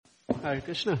Hare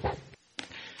Krishna.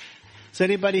 Is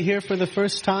anybody here for the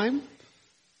first time?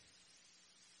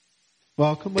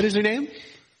 Welcome. What is your name?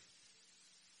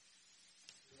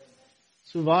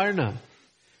 Suvarna.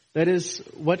 That is,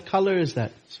 what color is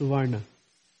that? Suvarna.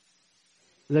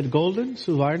 Is that golden?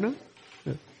 Suvarna?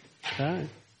 Okay.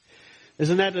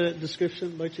 Isn't that a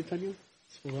description by Chaitanya?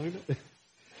 Suvarna.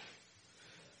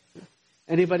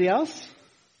 Anybody else?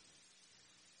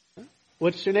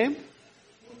 What's your name?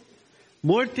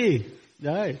 Murti.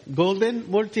 Right. Golden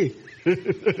Murti.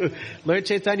 Lord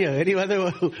Chaitanya. Any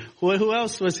other? Who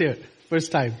else was here?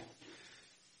 First time.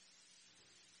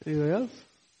 Anyone else?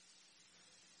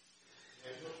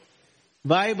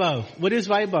 Vaibhav. What is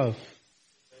Vaibhav?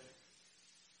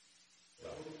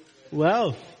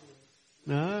 Wealth.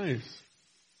 Nice.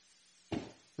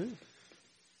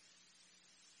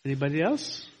 Anybody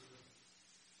else?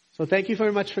 So thank you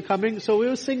very much for coming. So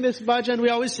we'll sing this bhajan. We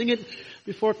always sing it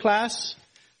before class.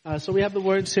 So we have the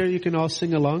words here. You can all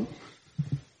sing along.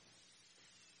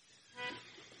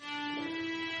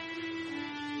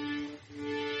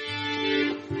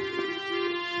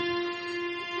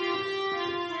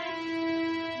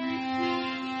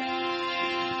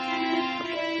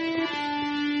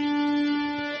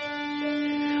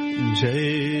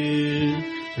 Jai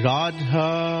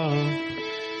Radha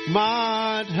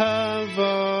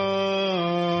Madhava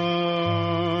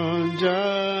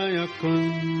Jaya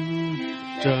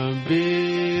Kunja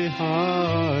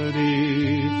Bihari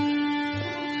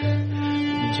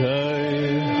Jai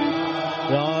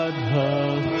Radha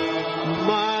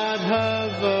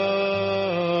Madhava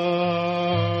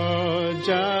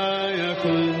Jaya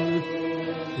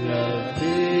Kunja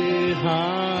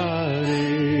Bihari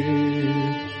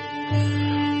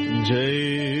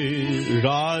Jai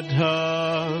Radha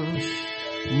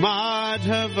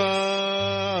Madhava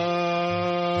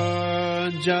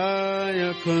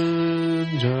Jaya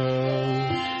Kunja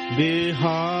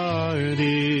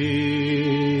Bihari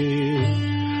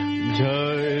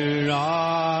Jai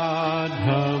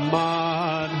Radha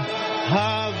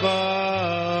Madhava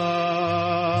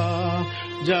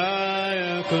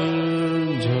Jaya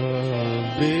Kunja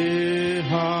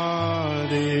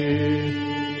Bihari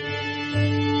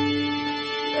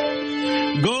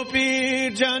Gopi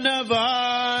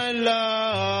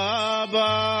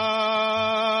Janavalabha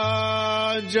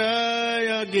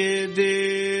Jaya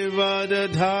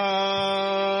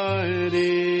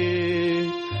Giridivardhari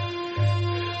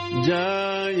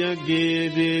Jaya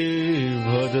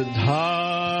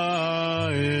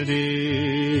Giridivardhari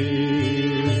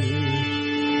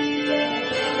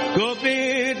Gopi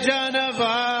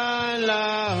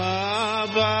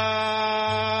Janavalabha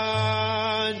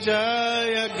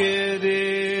Jaya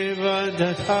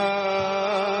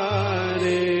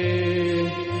Giridivardhari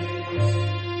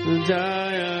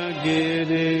Jaya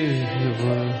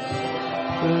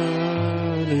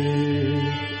Giridivardhari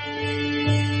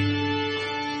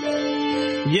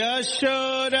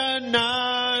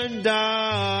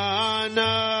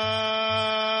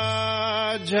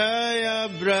Yashodanandana Jaya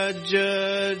Braja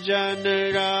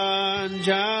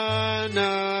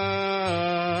Janaranjana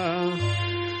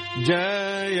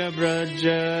Jaya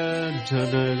Braja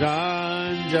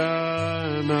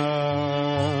Janaranjana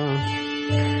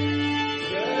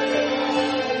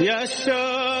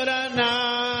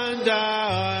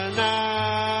Yashodanandana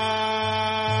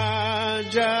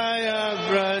Jaya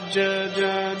Braja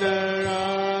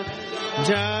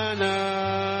Janaranjana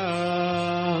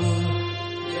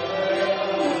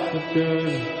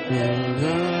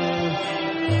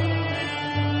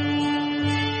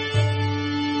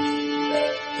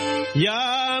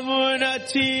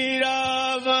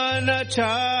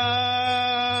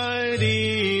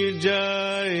Yamunatiravanachari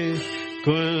Jai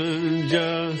Kunja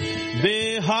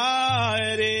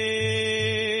Bihari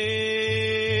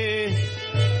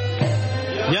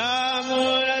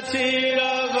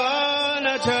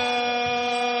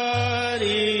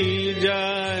Yamunatiravanachari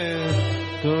Jai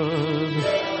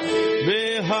Kunja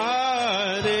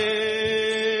Bihari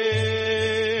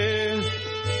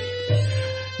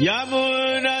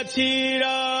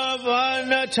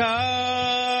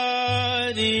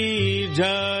Yamunatiravanachari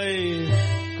Jai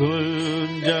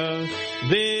Kunja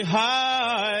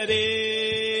Bihari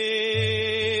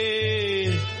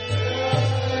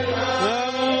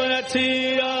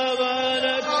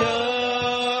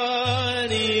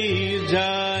Yamunatiravanachari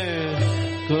Jai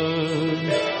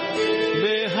Kunja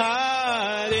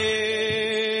Bihari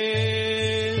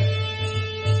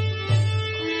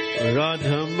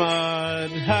Radha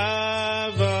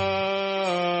Madhava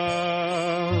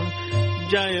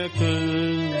Jaya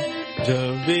Kunja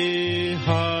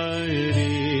Bihari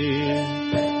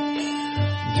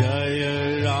Jaya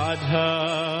Radha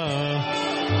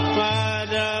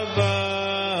Madhava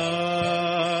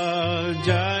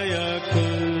Jaya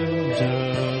Kunja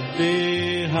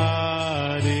Bihari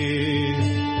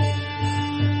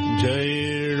Jai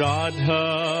Radha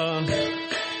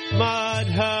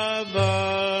Madhava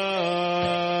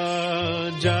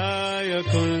Jaya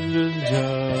Kunja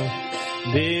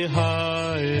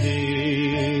Bihari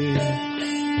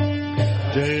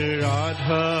Jai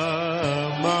Radha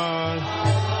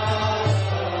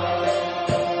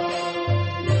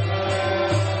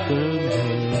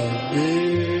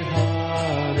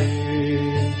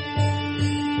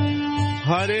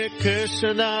Hare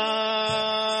Krishna,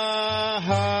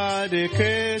 Hare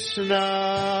Krishna,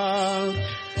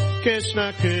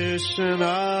 Krishna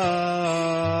Krishna,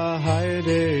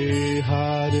 Hare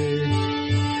Hare,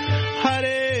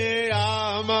 Hare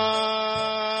Rama,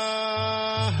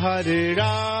 Hare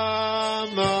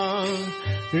Rama,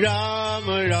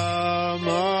 Rama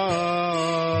Rama,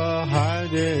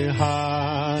 Hare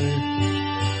Hare,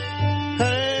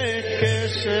 Hare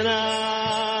Krishna.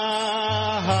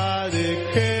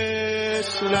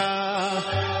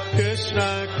 Krishna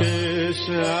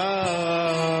Krishna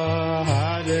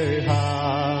Hare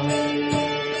Hare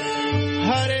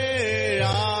Hare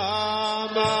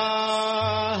Rama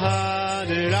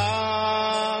Hare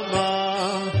Rama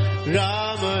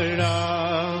Rama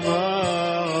Rama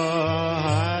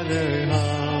Hare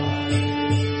Hare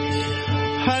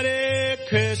Hare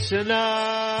Krishna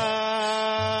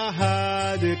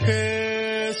Hare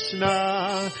Krishna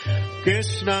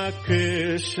Krishna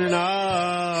Krishna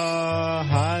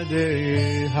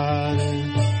Hare Hare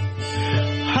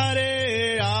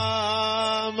Hare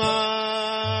Rama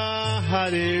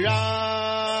Hare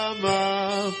Rama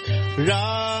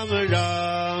Rama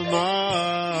Rama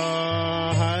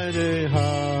Hare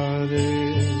Hare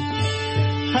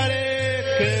Hare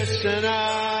Krishna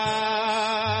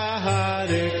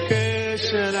Hare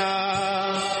Krishna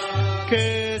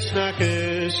Krishna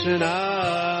Krishna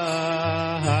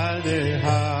Hare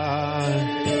Hare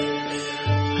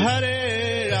Hare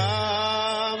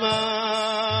Rama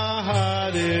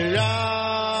Hare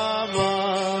Rama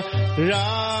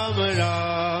Rama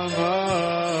Rama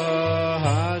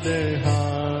Hare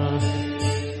Hare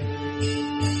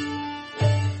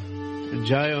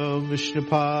Jai Om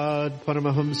Vishnupad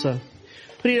Paramahamsa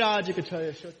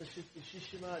Prirajikacharya Shota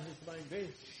Shishimad Divine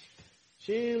Grace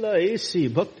Srila A.C.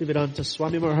 Bhaktivedanta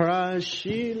Swami Maharaj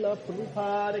Srila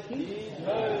Prabhupada Ki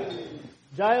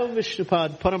Jai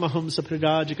Vishnupad Paramahamsa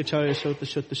Prirajikacharya Shota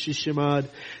Shota Shishimad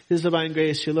His Divine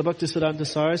Grace Srila Bhaktisiddhanta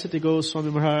Saraswati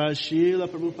Goswami Maharaj Srila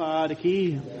Prabhupada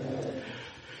Ki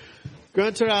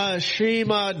Grantaraj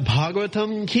Srimad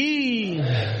Bhagavatam Ki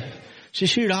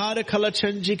Shri Radha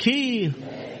Kalachandji Ki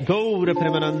Gaura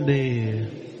Premanande.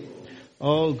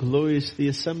 All glories to the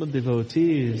assembled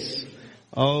devotees.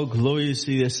 All glories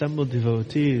to the assembled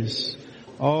devotees.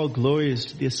 All glories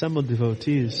to the assembled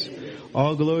devotees.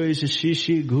 All glories to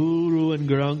Shishi, Guru and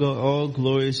Garanga. All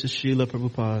glories to Srila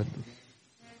Prabhupada.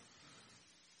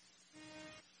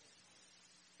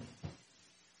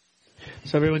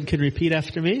 So everyone can repeat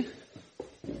after me.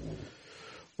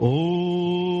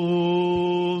 Om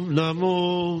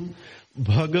Namo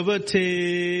Bhagavate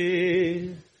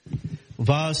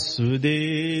Vasudevaya.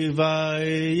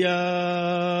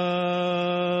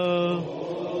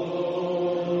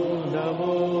 Om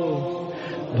Namo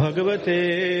Bhagavate.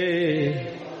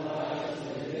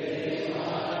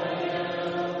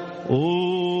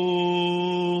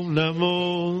 Om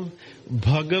Namo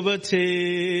Bhagavate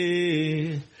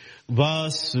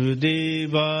Vasudevaya.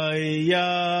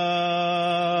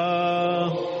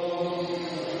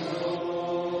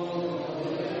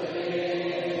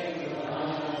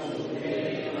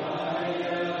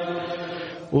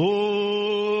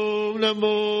 Om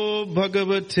Namo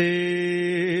Bhagavate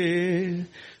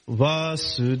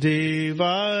Vasudevaya.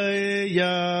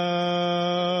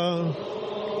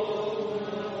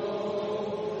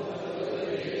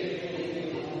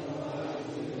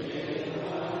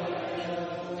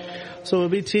 So we'll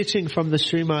be teaching from the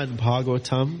Srimad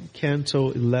Bhagavatam,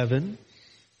 Canto 11,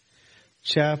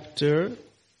 Chapter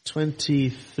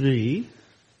 23,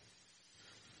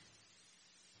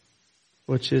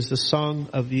 which is the song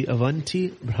of the Avanti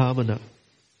Brahmana.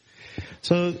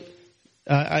 So,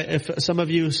 if some of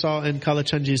you saw in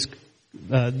Kalachandji's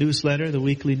newsletter, the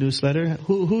weekly newsletter,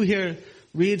 who here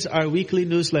reads our weekly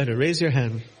newsletter? Raise your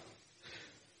hand.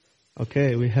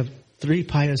 Okay, we have 3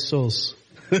 pious souls.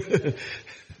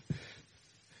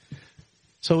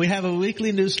 So we have a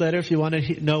weekly newsletter. If you want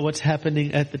to know what's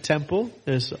happening at the temple,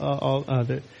 there's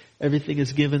everything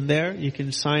is given there. You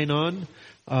can sign on.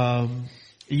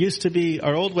 It used to be,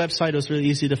 our old website was really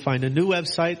easy to find. A new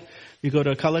website, You go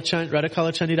to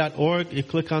radhakalachandi.org, you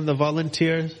click on the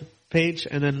volunteer page,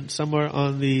 and then somewhere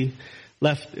on the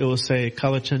left it will say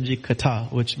Kalachandji Kata,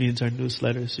 which means our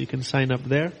newsletter. So you can sign up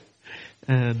there,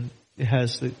 and it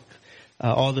has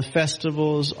all the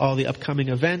festivals, all the upcoming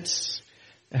events.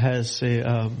 It has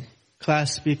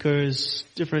class speakers,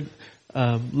 different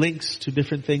links to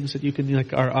different things that you can,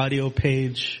 like our audio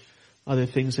page, other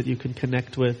things that you can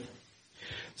connect with.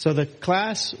 So the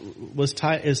class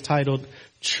is titled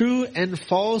True and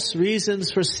False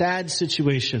Reasons for Sad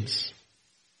Situations.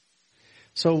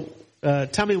 So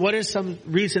tell me, what are some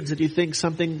reasons that you think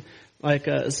something like,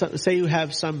 say you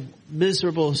have some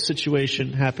miserable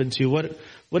situation happen to you,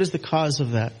 what is the cause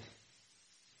of that?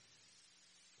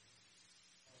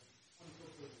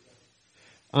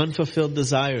 Unfulfilled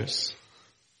desires.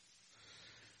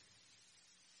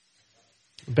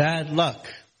 Bad luck.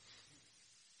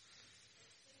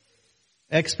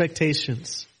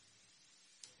 Expectations.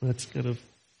 That's kind of...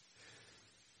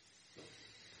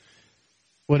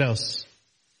 What else?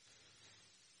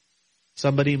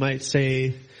 Somebody might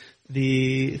say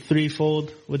the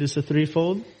threefold. What is the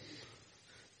threefold?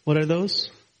 What are those?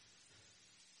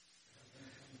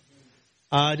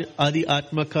 Adi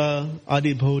Atmaka,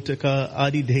 Adi Bhautaka,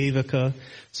 Adi Devaka.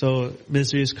 So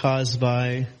misery is caused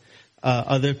by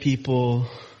other people.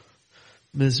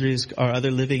 Miseries are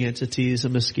other living entities. A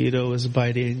mosquito is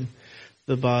biting.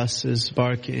 The boss is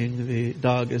barking. The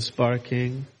dog is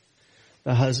barking.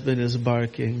 The husband is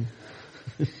barking.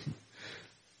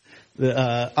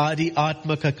 The Adi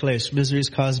Atmaka Klesh. Misery is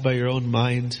caused by your own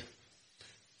mind.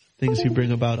 Things you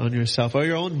bring about on yourself. Or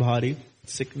your own body.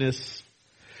 Sickness.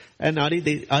 And Adi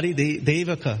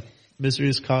Devaka. Misery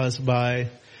is caused by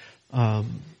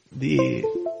the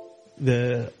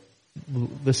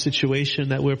situation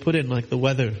that we're put in, like the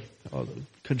weather,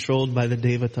 controlled by the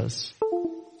Devatas.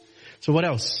 So what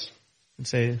else? And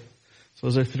say, so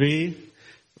those are three: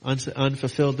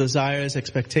 unfulfilled desires,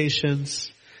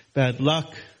 expectations, bad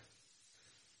luck.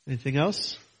 Anything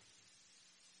else?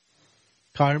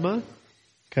 Karma.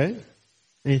 Okay.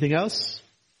 Anything else?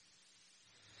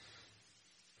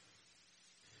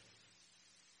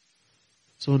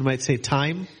 Someone might say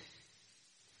time.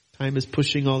 Time is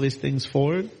pushing all these things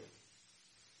forward.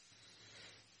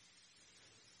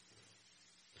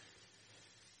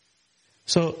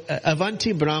 So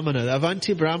Avanti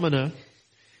Brahmana,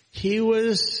 he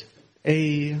was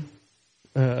a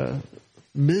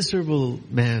miserable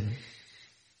man.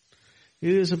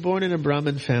 He was born in a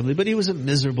Brahmin family, but he was a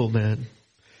miserable man.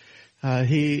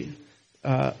 He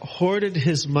hoarded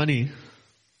his money.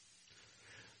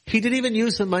 He didn't even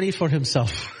use the money for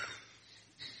himself.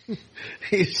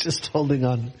 He's just holding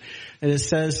on. And it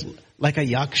says, like a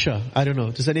yaksha. I don't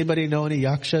know. Does anybody know any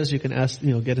yakshas? You can ask,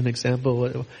 get an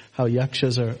example how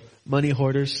yakshas are money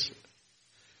hoarders.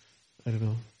 I don't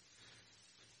know.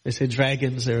 They say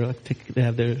dragons, they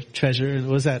have their treasure. And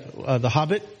what was that? The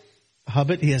Hobbit?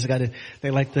 Hobbit, he has got it. They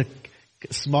like to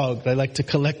smog. They like to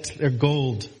collect their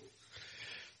gold.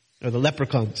 Or the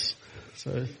leprechauns.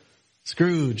 So,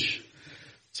 Scrooge.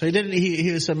 So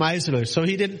he was a miser. So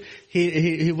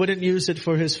he wouldn't use it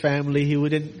for his family. He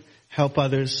wouldn't help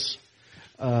others.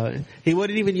 He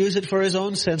wouldn't even use it for his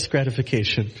own sense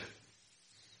gratification.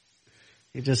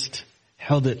 He just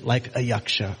held it like a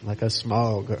yaksha, like a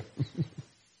smog.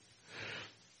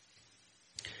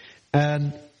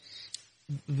 And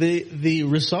the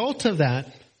result of that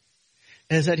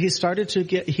is that he started to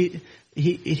get,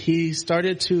 he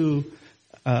started to,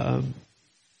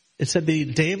 it said the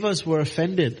devas were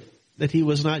offended that he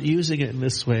was not using it in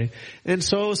this way. And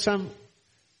so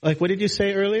what did you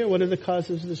say earlier? What are the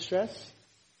causes of distress?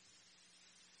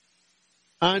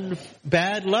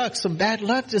 Bad luck. Some bad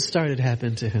luck just started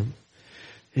happening to him.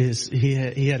 He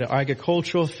had an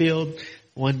agricultural field.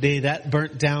 One day that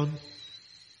burnt down.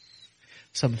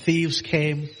 Some thieves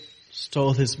came,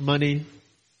 stole his money.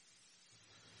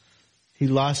 He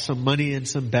lost some money in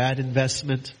some bad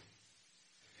investment.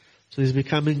 So he's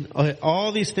becoming,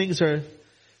 all these things are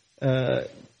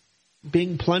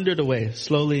being plundered away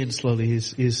slowly and slowly.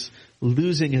 He's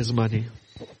losing his money.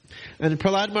 And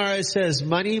Prahlad Maharaj says,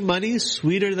 money,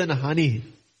 sweeter than honey.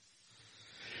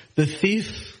 The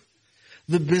thief,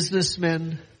 the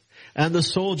businessman, and the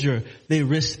soldier, they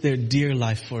risk their dear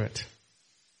life for it.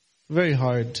 Very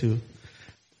hard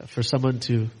for someone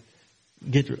to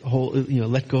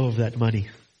let go of that money.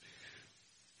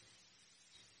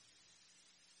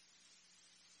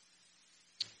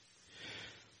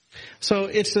 So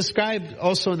it's described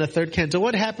also in the third canto.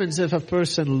 What happens if a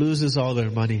person loses all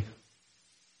their money?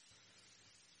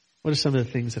 What are some of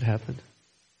the things that happen?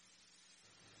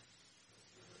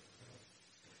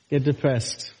 Get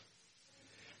depressed.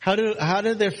 How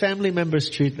do their family members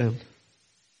treat them?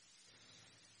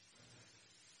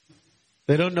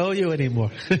 They don't know you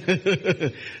anymore.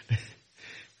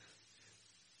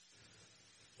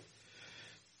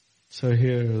 So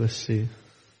here, let's see.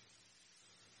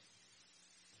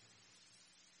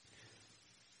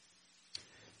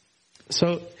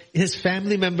 So his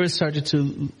family members started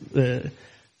to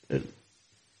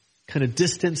kind of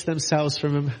distance themselves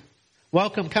from him.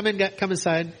 Welcome, come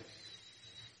inside.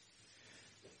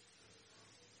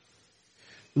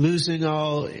 Losing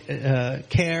all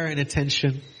care and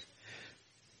attention.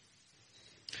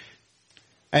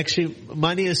 Actually,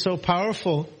 money is so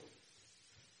powerful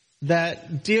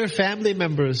that dear family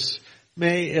members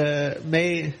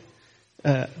may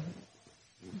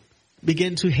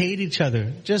begin to hate each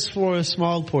other just for a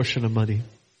small portion of money.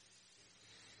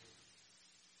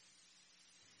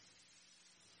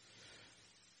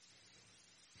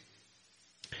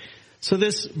 So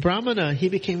this Brahmana, he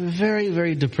became very,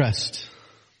 very depressed.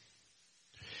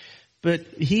 But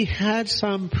he had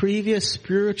some previous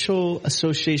spiritual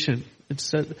association.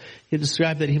 He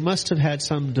described that he must have had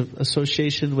some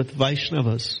association with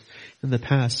Vaishnavas in the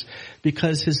past,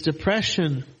 because his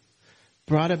depression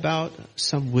brought about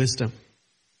some wisdom.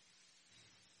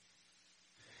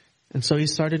 And so he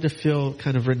started to feel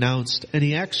kind of renounced, and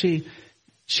he actually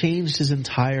changed his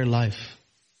entire life.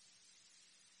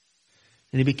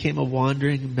 And he became a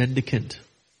wandering mendicant.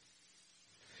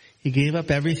 He gave up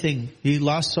everything. He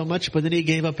lost so much, but then he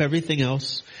gave up everything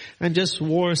else and just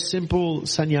wore a simple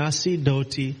sannyasi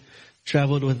dhoti,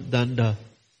 traveled with danda.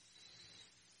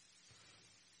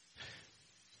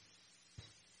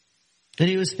 And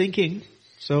he was thinking,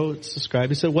 so it's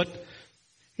described,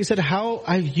 he said, how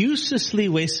I've uselessly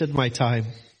wasted my time.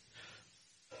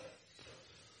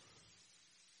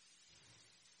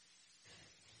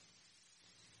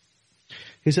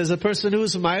 He says, a person who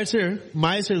is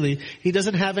miserly, he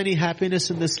doesn't have any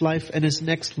happiness in this life, and his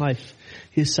next life,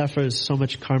 he suffers so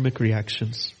much karmic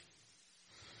reactions.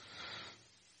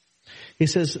 He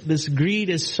says, this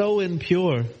greed is so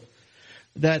impure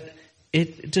that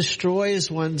it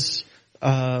destroys one's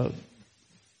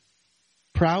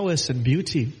prowess and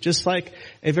beauty. Just like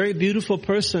a very beautiful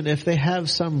person, if they have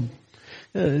some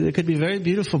it could be very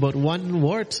beautiful, but one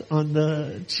wart on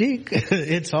the cheek,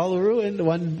 it's all ruined.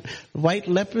 One white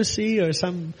leprosy or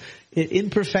some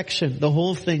imperfection, the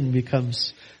whole thing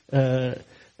becomes,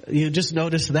 you just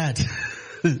notice that.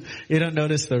 You don't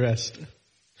notice the rest.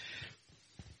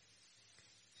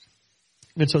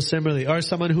 And so similarly, or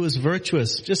someone who is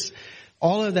virtuous, just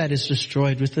all of that is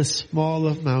destroyed with a small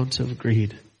amount of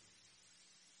greed.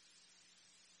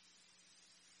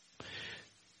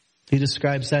 He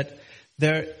describes that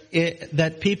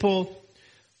that people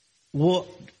will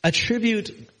attribute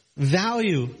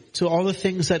value to all the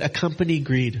things that accompany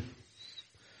greed.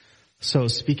 So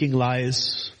speaking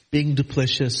lies, being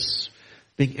duplicitous,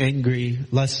 being angry,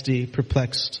 lusty,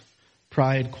 perplexed,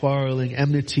 pride, quarreling,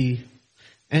 enmity,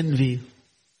 envy.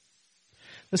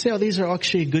 Let's say, these are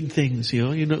actually good things,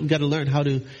 you've got to learn how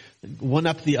to one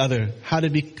up the other, how to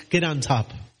get on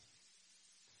top.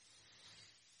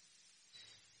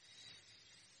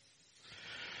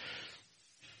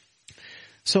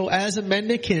 So as a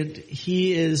mendicant,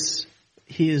 he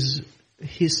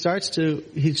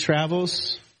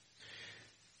travels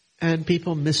and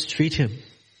people mistreat him.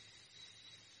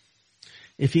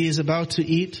 If he is about to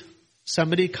eat,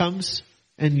 somebody comes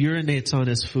and urinates on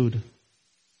his food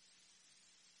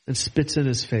and spits in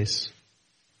his face.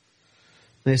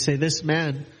 They say, this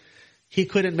man, he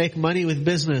couldn't make money with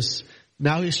business.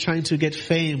 Now he's trying to get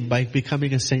fame by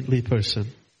becoming a saintly person.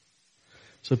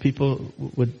 So people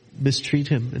would mistreat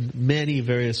him in many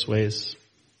various ways.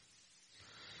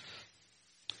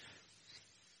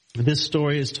 This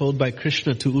story is told by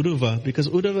Krsna to Uddhava, because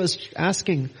Uddhava is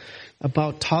asking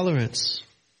about tolerance.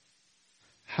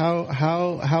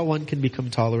 How one can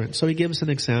become tolerant. So he gives an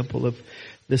example of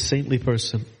this saintly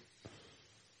person.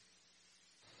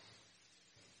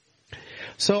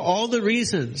 So all the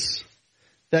reasons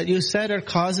that you said are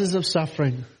causes of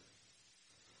suffering,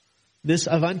 this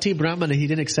Avanti Brahmana, he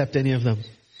didn't accept any of them.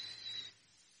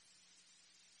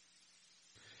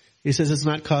 He says it's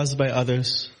not caused by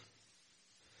others.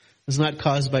 It's not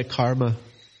caused by karma.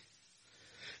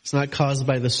 It's not caused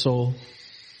by the soul.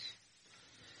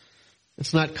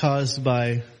 It's not caused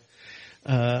by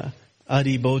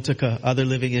Adi Bhautaka, other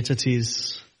living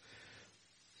entities,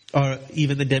 or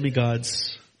even the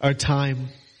demigods, or time.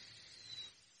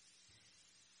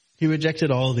 He rejected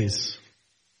all these.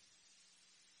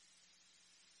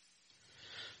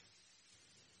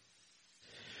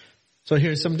 So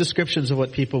here's some descriptions of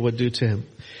what people would do to him.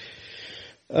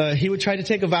 he would try to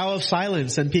take a vow of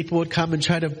silence, and people would come and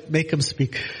try to make him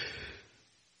speak.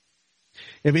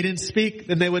 If he didn't speak,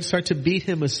 then they would start to beat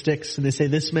him with sticks, and they say,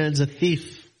 this man's a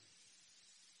thief.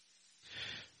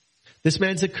 This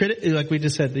man's a critic, like we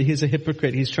just said, he's a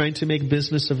hypocrite. He's trying to make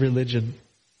business of religion.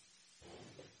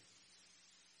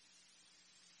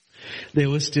 They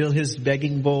would steal his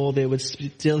begging bowl. They would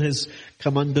steal his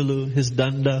kamandalu, his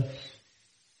danda.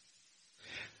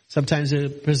 Sometimes they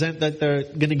present that they're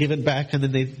going to give it back, and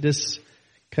then they just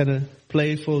kind of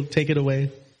playful take it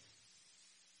away.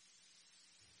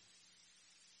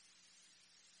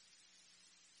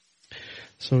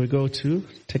 So we go to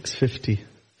text 50.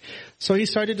 So he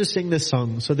started to sing this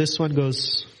song. So this one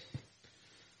goes,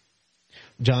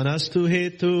 Janastu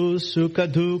hetu sukha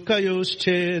dukha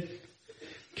yoschet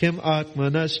kim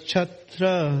atmanas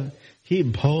chatra hi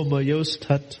bhauma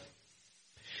yosthat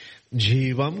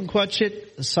jivam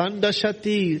kvachit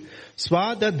sandashati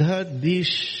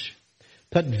swadadhadish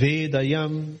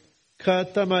tadvedayam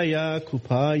katamaya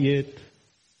kupayet.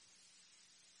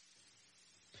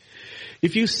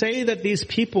 If you say that these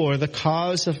people are the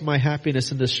cause of my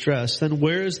happiness and distress, then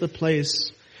where is the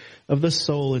place of the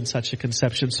soul in such a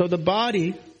conception? So the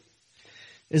body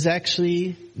is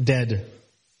actually dead.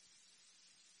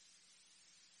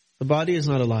 The body is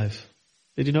not alive.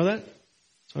 Did you know that?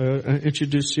 So I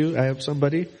introduced you. I have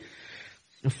somebody,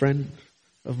 a friend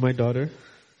of my daughter.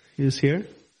 He is here.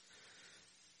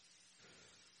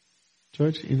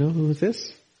 George, you know who is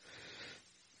this?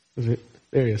 Is it?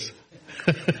 There he is.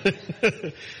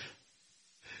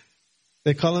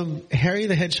 They call him Harry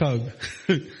the Hedgehog.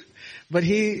 But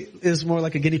he is more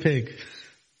like a guinea pig.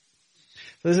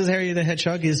 So this is Harry the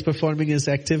Hedgehog. He's performing his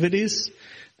activities.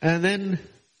 And then,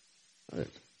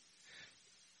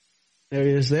 there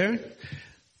he is there.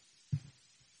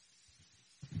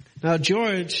 Now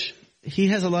George, he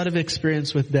has a lot of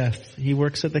experience with death. He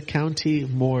works at the county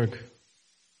morgue.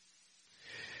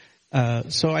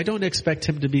 So I don't expect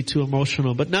him to be too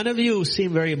emotional, but none of you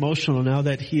seem very emotional now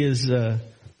that he is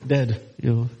dead.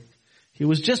 You know, he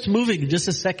was just moving just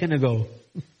a second ago,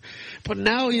 but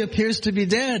now he appears to be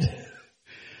dead.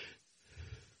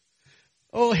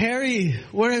 Oh, Harry,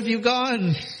 where have you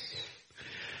gone?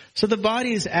 So the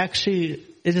body is actually,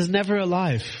 it is never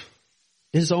alive.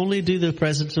 It is only due to the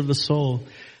presence of the soul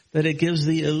that it gives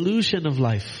the illusion of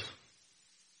life.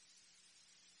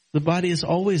 The body is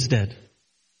always dead.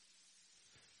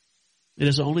 It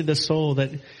is only the soul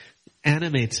that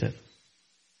animates it.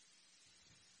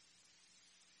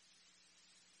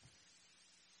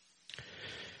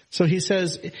 So he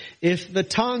says, if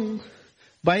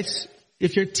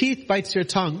your teeth bites your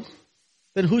tongue,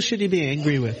 then who should you be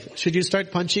angry with? Should you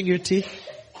start punching your teeth?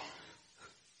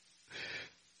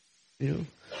 You know.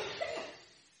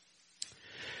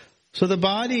 So the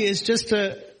body is just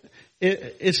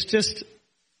it's just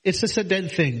a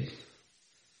dead thing.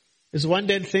 There's one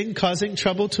dead thing causing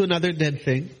trouble to another dead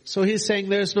thing. So he's saying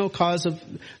there's no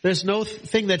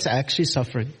thing that's actually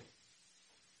suffering.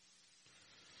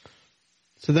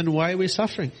 So then why are we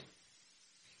suffering?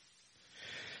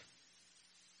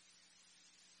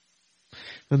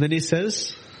 And then he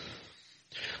says,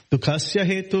 Dukhasya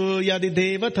hetu yadi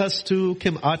devatastu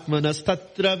kim atmanas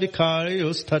tatra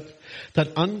vikarayos tat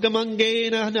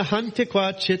angamangena nahanti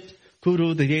kvachit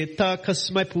kuru dayeta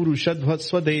kasmai purushadvat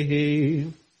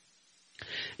swadehe.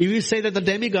 If you say that the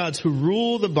demigods who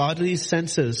rule the bodily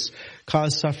senses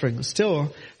cause suffering,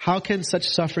 still, how can such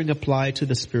suffering apply to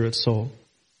the spirit soul?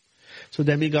 So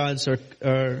demigods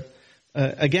are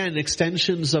again,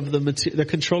 extensions of they're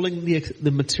controlling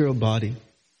the material body.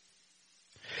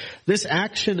 This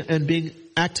action and being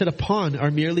acted upon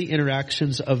are merely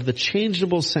interactions of the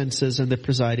changeable senses and the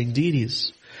presiding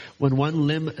deities. When one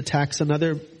limb attacks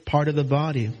another part of the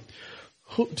body,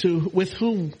 with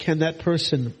whom can that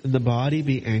person in the body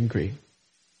be angry?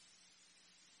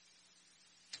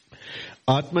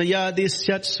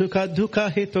 Atmayadisyat sukha dukha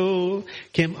hito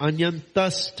kim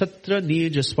anyantas tatra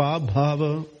nija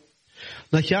swabhava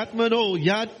nahyatmano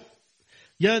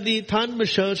yadi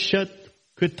tanmasharshat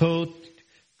krito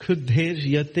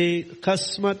kudheryate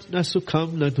kasmat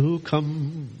nasukam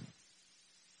nadukam.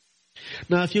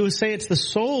 Now if you would say it's the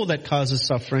soul that causes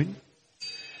suffering,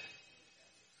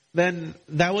 then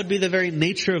that would be the very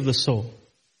nature of the soul.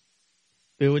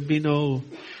 There would be no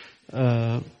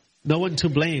one to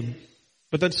blame.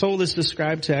 But that soul is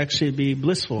described to actually be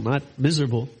blissful, not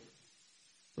miserable.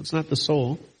 It's not the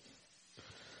soul.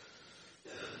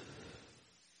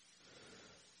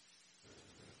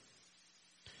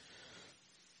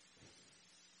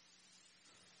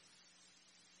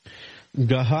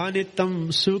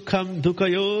 Gahanitam sukham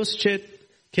dukayoschit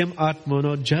kim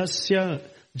atmano jasya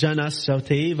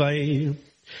janasya vai.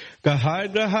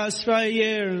 Gahar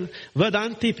grahasvayer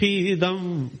vadanti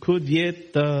pidam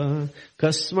kudyeta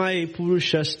kasmai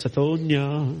purushas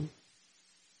tatonya.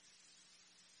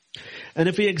 And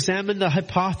if we examine the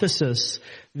hypothesis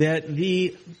that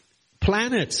the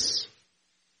planets,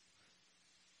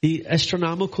 the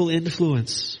astronomical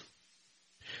influence,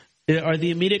 are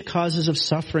the immediate causes of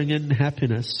suffering and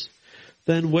happiness,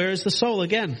 then where is the soul?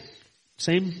 Again,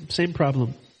 same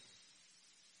problem.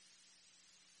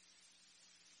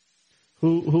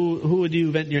 Who would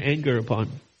you vent your anger upon?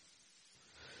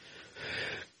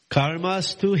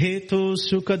 Karmastu hetu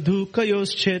sukha dukha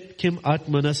yoschet kim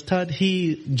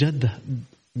atmanastadhi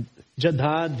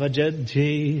jadad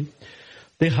vajadje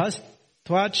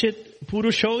dehastvachit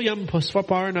purushoyam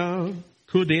pasvaparna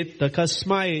kudeta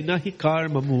kasmai nahi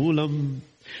karma moolam.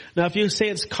 Now if you say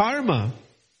it's karma,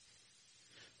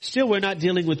 still we're not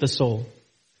dealing with the soul.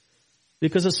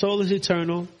 Because the soul is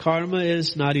eternal, karma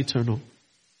is not eternal.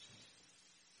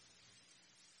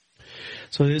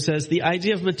 So it says, the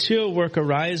idea of material work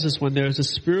arises when there is a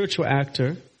spiritual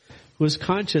actor who is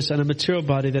conscious and a material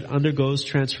body that undergoes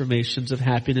transformations of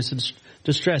happiness and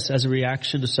distress as a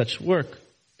reaction to such work.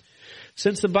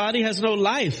 Since the body has no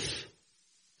life,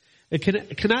 it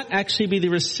cannot actually be the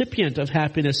recipient of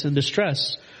happiness and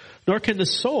distress, nor can the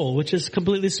soul, which is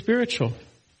completely spiritual.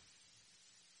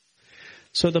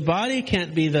 So the body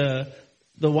can't be the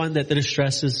one that the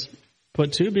distress is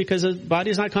put to, because the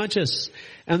body is not conscious.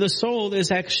 And the soul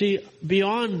is actually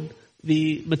beyond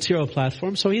the material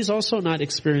platform, so he's also not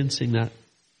experiencing that.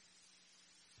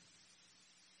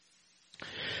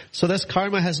 So thus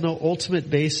karma has no ultimate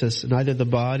basis in either the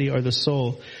body or the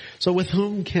soul. So with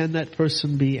whom can that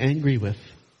person be angry with?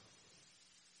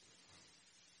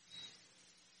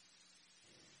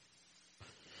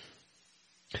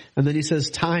 And then he says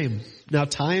time. Now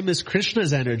time is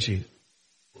Krishna's energy.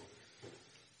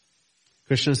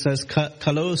 Krishna says,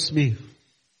 kalosmi.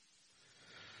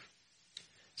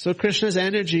 So Krishna's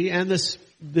energy, and this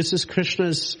is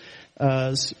Krishna's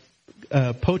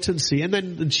potency. And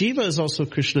then the jiva is also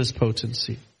Krishna's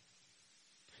potency.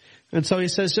 And so he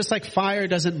says, just like fire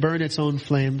doesn't burn its own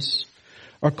flames,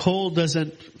 or cold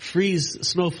doesn't freeze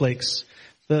snowflakes,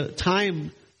 the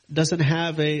time doesn't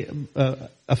have a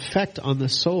effect on the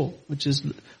soul, which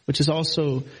is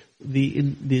also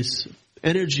this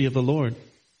energy of the Lord.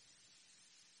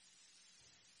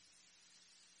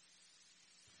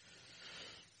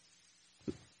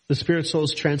 The spirit soul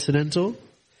is transcendental,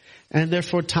 and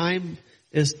therefore time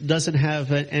doesn't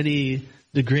have any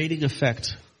degrading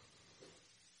effect.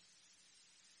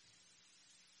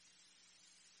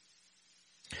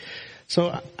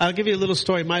 So I'll give you a little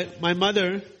story. My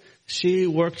mother, she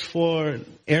worked for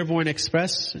Airborne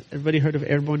Express. Everybody heard of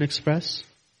Airborne Express?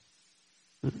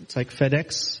 It's like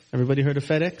FedEx. Everybody heard of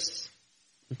FedEx?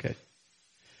 Okay.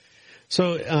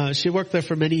 So she worked there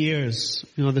for many years.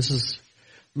 You know, this is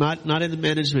not in the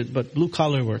management, but blue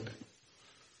collar work.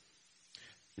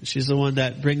 She's the one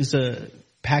that brings the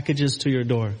packages to your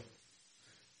door.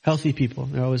 Healthy people.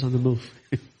 They're always on the move.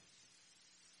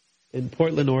 In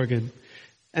Portland, Oregon.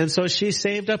 And so she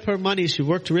saved up her money. She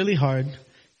worked really hard.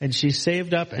 And she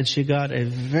saved up and she got a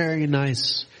very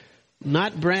nice,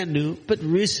 not brand new, but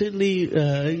recently,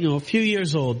 a few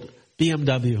years old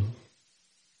BMW.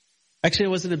 Actually, it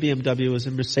wasn't a BMW. It was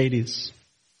a Mercedes.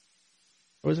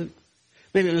 Or was it?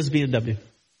 Maybe it was BMW. It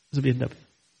was a BMW.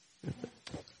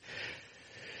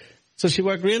 So she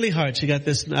worked really hard. She got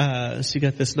this nice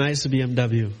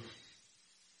BMW.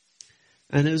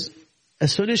 And as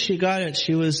soon as she got it,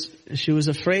 she was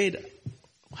afraid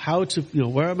how to,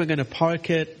 where am I going to park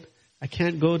it? I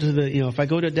can't go to if I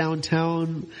go to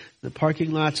downtown, the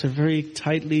parking lots are very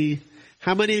tightly.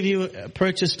 How many of you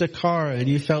purchased a car and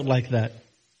you felt like that?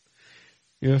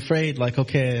 You're afraid, like,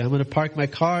 okay, I'm going to park my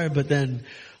car, but then,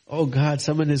 oh God,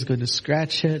 someone is going to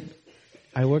scratch it.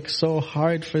 I worked so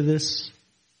hard for this.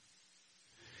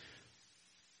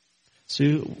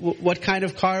 So what kind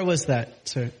of car was that,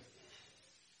 sir?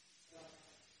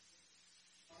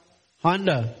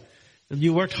 Honda. And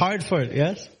you worked hard for it,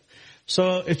 yes?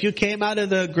 So if you came out of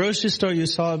the grocery store, you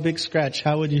saw a big scratch,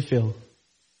 how would you feel?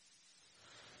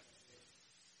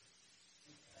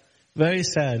 Very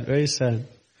sad, very sad.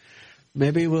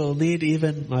 Maybe we'll need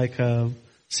even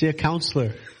see a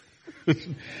counselor.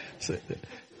 So,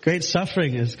 great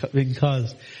suffering is being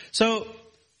caused. So,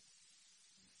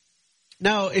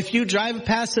 now if you drive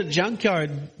past a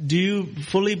junkyard, do you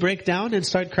fully break down and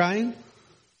start crying?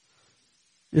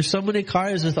 There's so many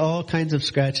cars with all kinds of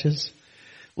scratches.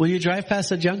 When you drive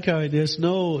past a junkyard, there's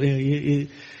you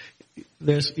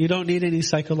don't need any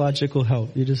psychological help.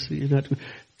 You're not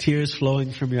tears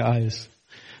flowing from your eyes.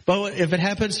 But if it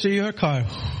happens to your car,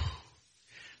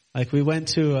 like we went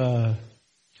to a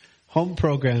home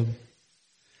program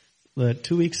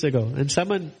 2 weeks ago, and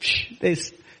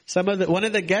one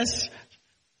of the guests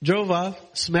drove off,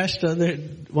 smashed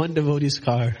one devotee's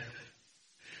car,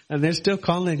 and they're still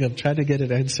calling him, trying to get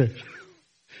it answered.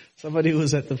 Somebody who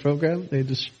was at the program, they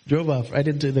just drove off right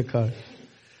into the car.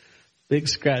 Big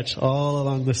scratch all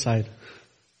along the side.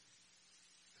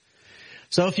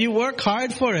 So if you work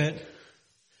hard for it,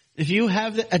 if you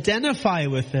identify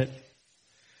with it,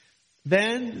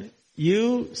 then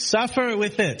you suffer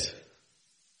with it.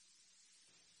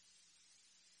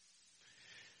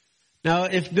 Now,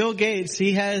 if Bill Gates,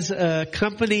 he has a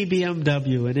company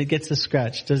BMW and it gets a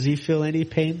scratch, does he feel any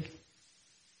pain?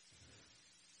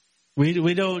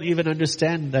 We don't even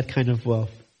understand that kind of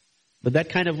wealth. But that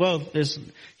kind of wealth,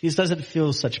 he doesn't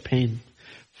feel such pain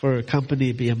for a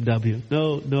company BMW.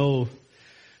 No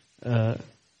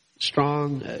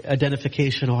strong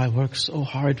identification. Oh, I worked so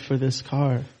hard for this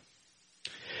car.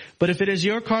 But if it is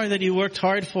your car that you worked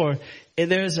hard for,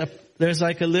 there's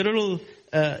like a little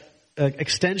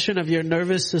extension of your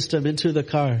nervous system into the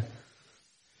car,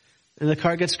 and the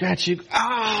car gets scratched. You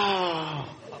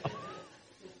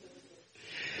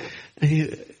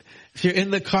if you're in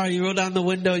the car, you roll down the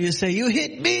window, you say, "You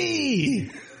hit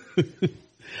me,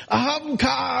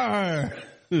 ahamkar."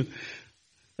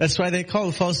 That's why they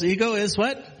call false ego is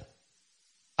what?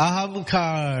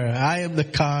 Ahamkar. I am the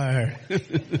car.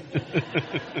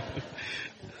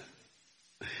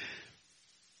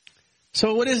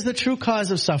 So what is the true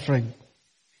cause of suffering?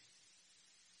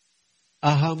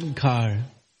 Ahamkar.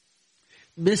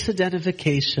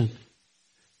 Misidentification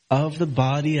of the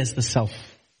body as the self.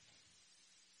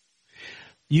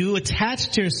 You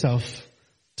attached yourself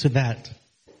to that.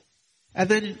 And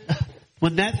then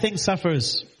when that thing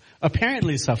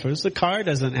apparently suffers, the car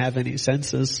doesn't have any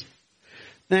senses,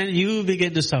 then you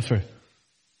begin to suffer.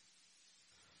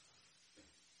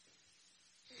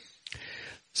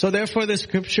 So therefore the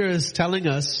scripture is telling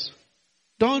us,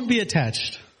 don't be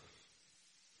attached.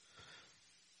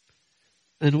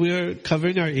 And we are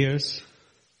covering our ears.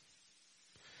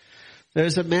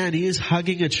 There's a man, he is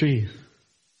hugging a tree.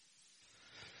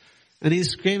 And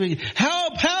he's screaming,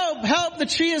 "Help, help, help, the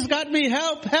tree has got me,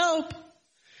 help, help."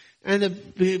 And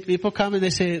the people come and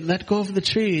they say, "Let go of the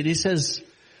tree." And he says,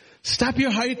 "Stop your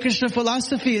Hare Krishna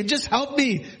philosophy and just help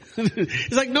me."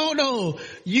 He's like, no,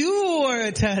 you are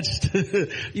attached.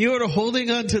 You are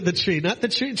holding on to the tree, not the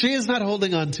tree. Tree is not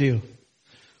holding on to you.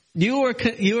 You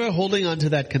are holding on to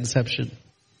that conception.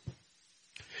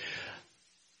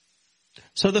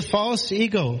 So the false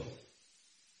ego,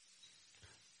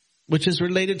 which is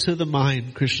related to the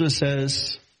mind, Krishna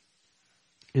says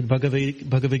in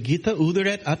Bhagavad Gita,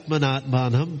 "Udaret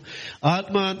atmanatmanam,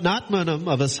 atmanatmanam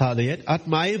avasadayat,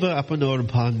 atmaiva apanor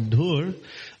bandhur,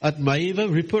 atmaiva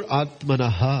ripur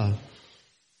atmanaha,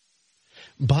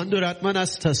 bandhur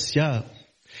atmanastasya."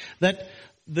 That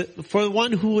for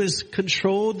one who has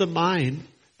controlled the mind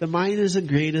is the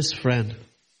greatest friend.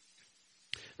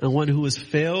 And one who has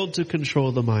failed to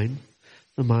control the mind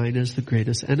is the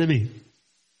greatest enemy.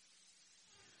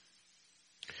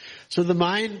 So the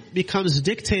mind becomes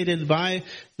dictated by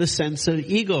the sense of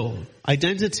ego,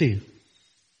 identity.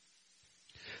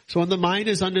 So when the mind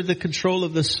is under the control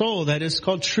of the soul, that is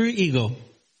called true ego.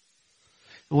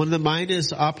 And when the mind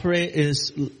is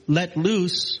let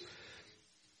loose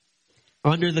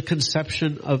under the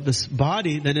conception of this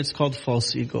body, then it's called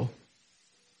false ego.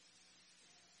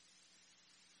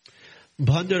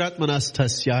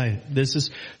 Bandhuratmanastasyai.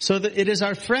 So that it is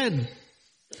our friend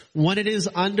when it is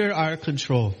under our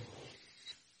control.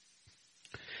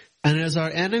 And it is our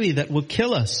enemy that will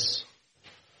kill us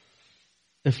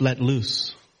if let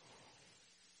loose.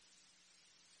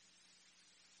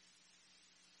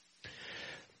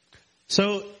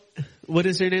 So, what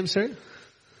is your name, sir?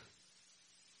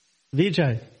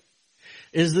 Vijay.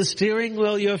 Is the steering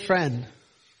wheel your friend?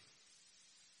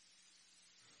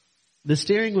 The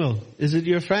steering wheel, is it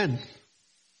your friend?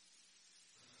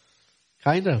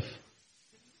 Kind of.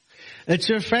 It's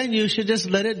your friend, you should just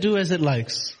let it do as it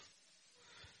likes.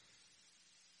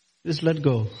 Just let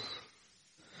go.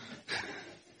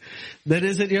 Then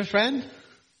is it your friend?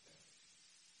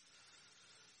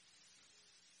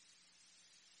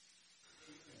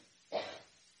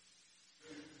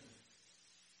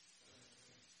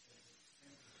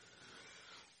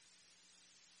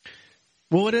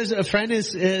 Well, what is a friend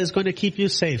is going to keep you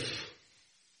safe.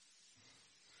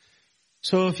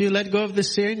 So if you let go of the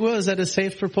steering wheel, is that a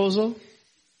safe proposal?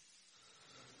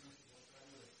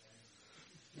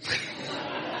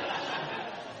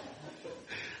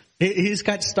 He's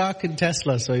got stock in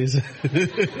Tesla, so he's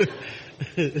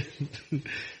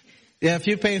Yeah, if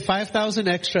you pay 5,000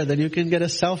 extra, then you can get a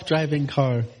self-driving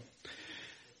car.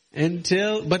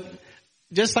 But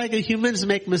just like humans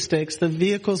make mistakes, the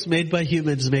vehicles made by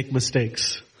humans make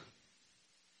mistakes.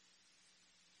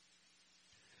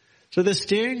 So the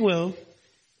steering wheel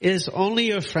is only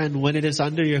your friend when it is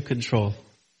under your control.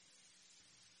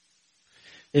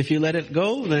 If you let it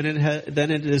go, then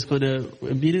it is going to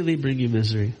immediately bring you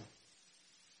misery.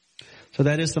 So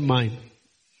that is the mind.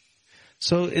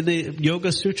 So in the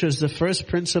Yoga Sutras, the first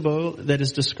principle that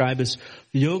is described is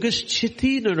Yogas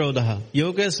Chitti Nirodha.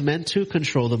 Yoga is meant to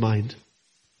control the mind.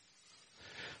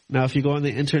 Now if you go on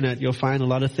the internet, you'll find a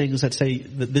lot of things that say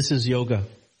that this is yoga.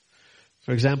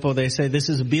 For example, they say this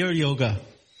is beer yoga.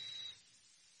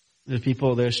 The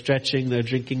people, they're stretching, they're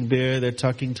drinking beer, they're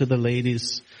talking to the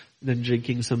ladies, then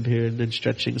drinking some beer and then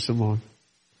stretching some more.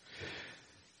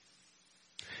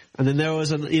 And then there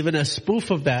was even a spoof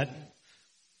of that,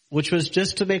 which was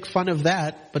just to make fun of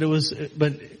that,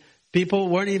 but people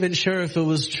weren't even sure if it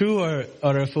was true or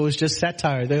if it was just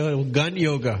satire. They were gun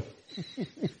yoga.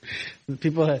 They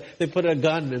put a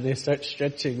gun and they start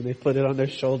stretching and they put it on their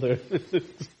shoulder.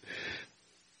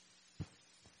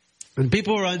 And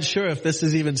people were unsure if this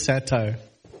is even satire.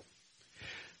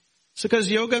 So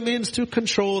because yoga means to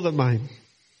control the mind.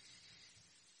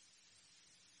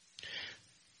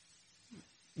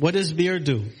 What does beer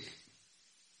do?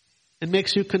 It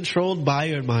makes you controlled by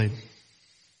your mind.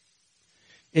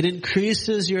 It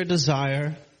increases your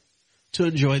desire to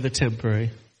enjoy the temporary.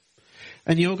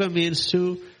 And yoga means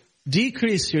to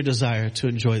decrease your desire to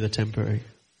enjoy the temporary.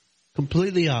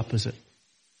 Completely opposite.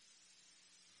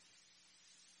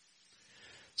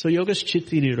 So yoga's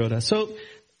chitti nirodha. So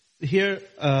here,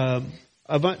 the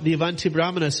Avanti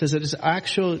Brahmana says it is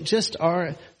just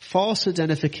our false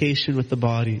identification with the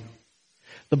body.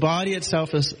 The body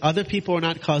itself is, other people are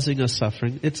not causing us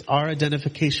suffering. It's our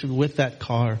identification with that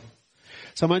car.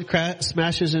 Someone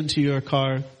smashes into your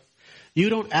car. You're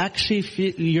not actually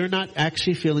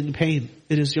feeling pain.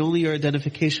 It is only your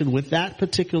identification with that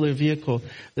particular vehicle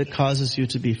that causes you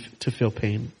to feel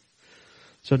pain.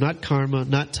 So not karma,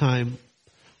 not time,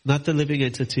 not the living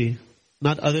entity,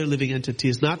 not other living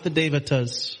entities, not the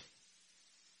devatas,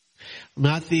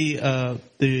 not the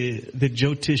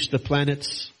Jyotish, the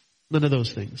planets. None of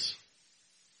those things.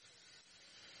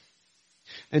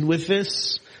 And with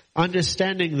this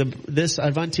understanding, this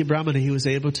Avanti Brahmana, he was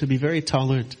able to be very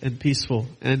tolerant and peaceful.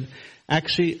 And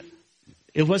actually,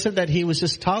 it wasn't that he was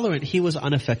just tolerant, he was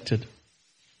unaffected.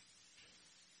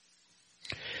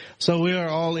 So we are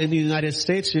all in the United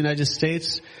States. The United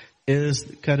States is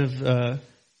kind of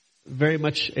very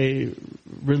much a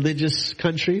religious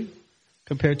country.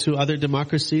 Compared to other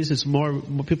democracies,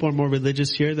 people are more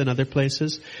religious here than other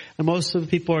places. And most of the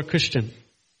people are Christian.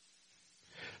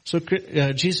 So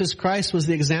Jesus Christ was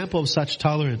the example of such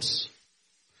tolerance.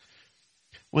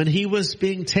 When he was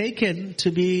being taken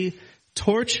to be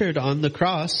tortured on the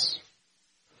cross,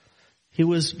 he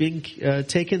was being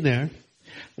taken there.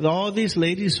 All these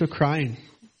ladies were crying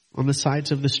on the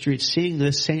sides of the street, seeing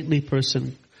this saintly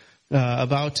person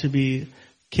about to be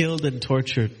killed and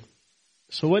tortured.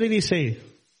 So what did he say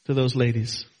to those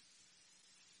ladies?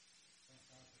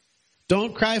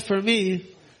 Don't cry for me,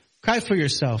 cry for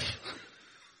yourself.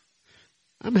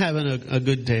 I'm having a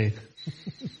good day.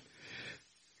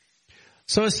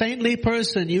 So a saintly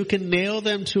person, you can nail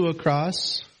them to a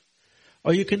cross,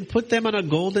 or you can put them on a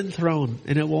golden throne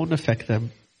and it won't affect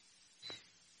them.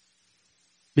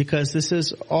 Because this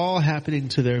is all happening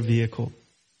to their vehicle.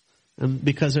 And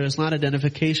because there is not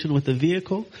identification with the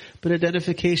vehicle, but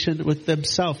identification with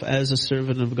themselves as a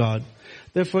servant of God.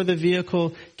 Therefore, the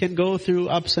vehicle can go through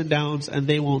ups and downs and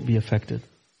they won't be affected.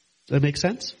 Does that make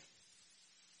sense?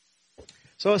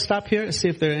 So I'll stop here and see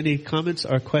if there are any comments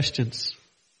or questions.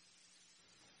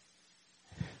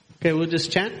 Okay, we'll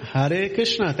just chant Hare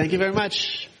Krishna. Thank you very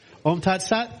much. Om Tat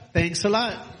Sat. Thanks a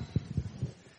lot.